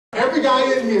Every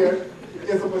guy in here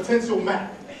is a potential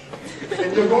Mac,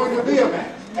 and you're going to be a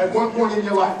Mac at one point in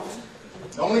your life.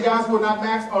 The only guys who are not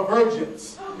Macs are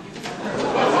virgins.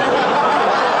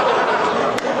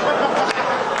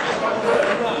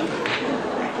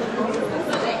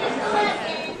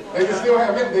 They can still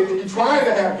have it. They can be trying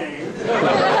to have game. You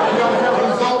gotta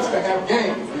have results to have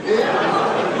game. You did?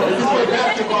 If you play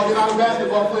basketball, you're not a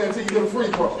basketball player until you get a free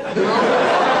throw. You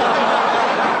know?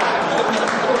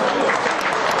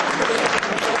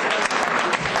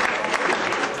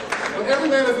 Every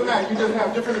man is a Mac. You just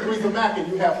have different degrees of Macking.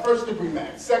 You have first-degree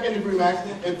Macs, second-degree Macs,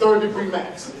 and third-degree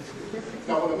Macs.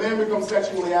 Now, when a man becomes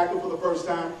sexually active for the first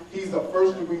time, he's a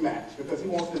first-degree Mac because he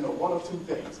wants to know one of two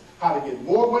things: how to get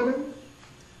more women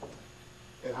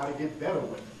and how to get better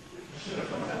women.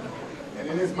 And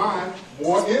in his mind,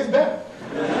 more is better.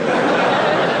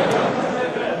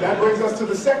 That brings us to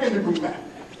the second-degree Mac.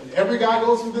 And every guy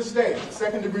goes through this stage. The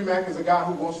second-degree Mac is a guy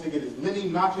who wants to get as many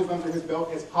notches under his belt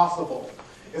as possible.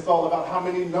 It's all about how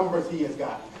many numbers he has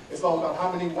got. It's all about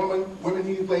how many women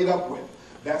he's laid up with.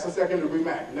 That's a second-degree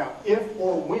Mac. Now, if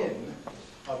or when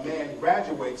a man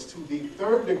graduates to the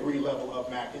third-degree level of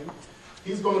Macking,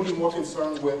 he's going to be more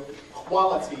concerned with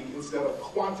quality instead of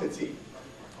quantity.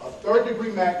 A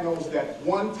third-degree Mac knows that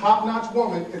one top-notch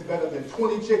woman is better than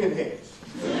 20 chicken heads.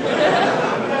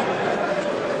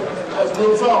 That's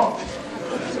real talk.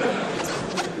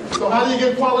 So how do you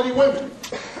get quality women?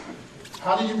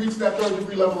 How do you reach that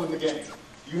third-degree level in the game?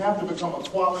 You have to become a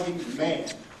quality man.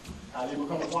 How do you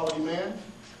become a quality man?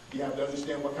 You have to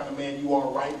understand what kind of man you are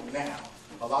right now.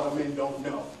 A lot of men don't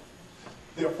know.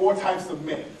 There are 4 types of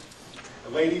men.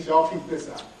 The ladies, y'all keep this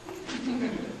out.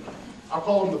 I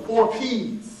call them the 4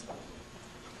 Ps.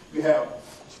 You have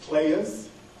players,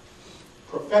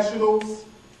 professionals,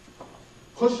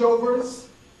 pushovers,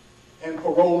 and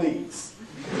parolees.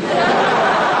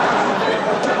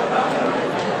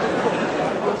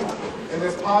 And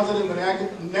there's positive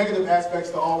and negative aspects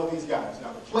to all of these guys.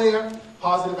 Now the player,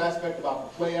 positive aspect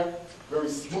about the player, very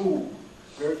smooth,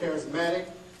 very charismatic,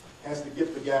 has to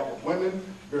get the gab with women,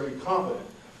 very confident.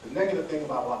 The negative thing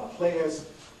about a lot of players,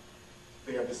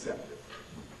 they are deceptive.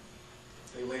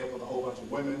 They lay up with a whole bunch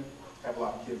of women, have a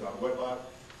lot of kids out of wedlock,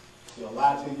 they'll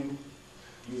lie to you,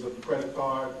 use up your credit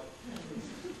card,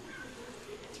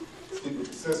 sleep with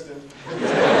your sister.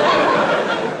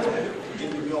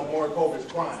 Then you know more COVID's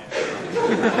crying.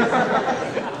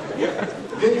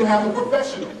 Then you have the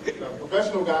professional. Now, the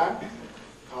professional guy,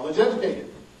 college educated,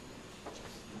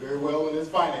 very well in his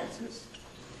finances,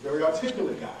 very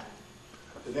articulate guy.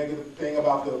 The negative thing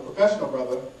about the professional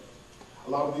brother, a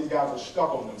lot of these guys are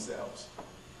stuck on themselves.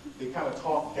 They kind of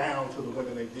talk down to the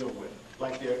women they deal with,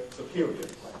 like they're superior.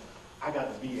 Like, I got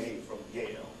a BA from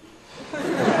Yale.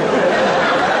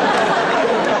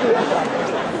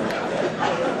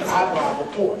 I drive a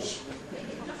Porsche.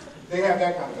 They have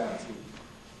that kind of attitude.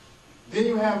 Then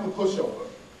you have the pushover.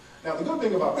 Now, the good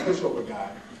thing about the pushover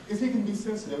guy is he can be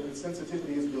sensitive, and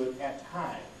sensitivity is good at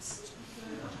times.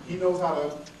 He knows how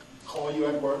to call you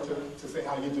at work to say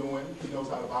how you're doing. He knows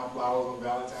how to buy flowers on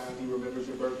Valentine's. He remembers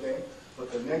your birthday. But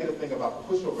the negative thing about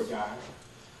the pushover guy,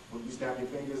 when you snap your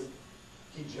fingers,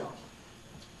 he jumps.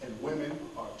 And women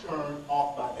are turned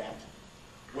off by that.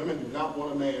 Women do not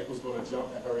want a man who's going to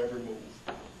jump at her every move.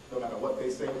 No matter what they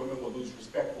say, women will lose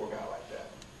respect for a guy like that.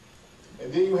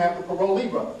 And then you have the parolee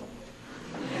brother.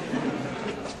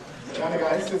 The kind of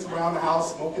guy who sits around the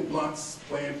house smoking blunts,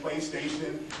 playing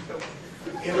PlayStation,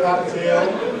 in and out of jail,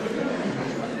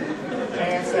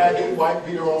 hand sagging, white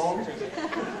beater on.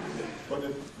 But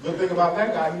the good thing about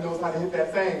that guy, he knows how to hit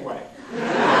that thing right.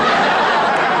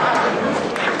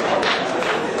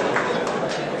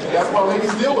 That's why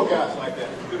ladies deal with guys like that.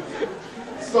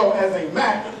 So as a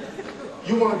Mac,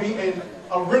 you want to be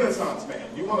a renaissance man.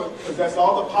 You want to possess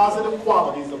all the positive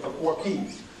qualities of the 4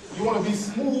 Ps. You want to be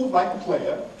smooth like a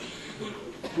player.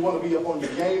 You want to be up on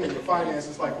your game and your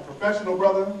finances like a professional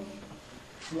brother.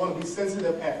 You want to be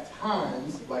sensitive at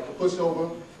times like a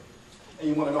pushover. And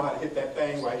you want to know how to hit that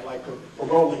thing right like a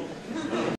parolee.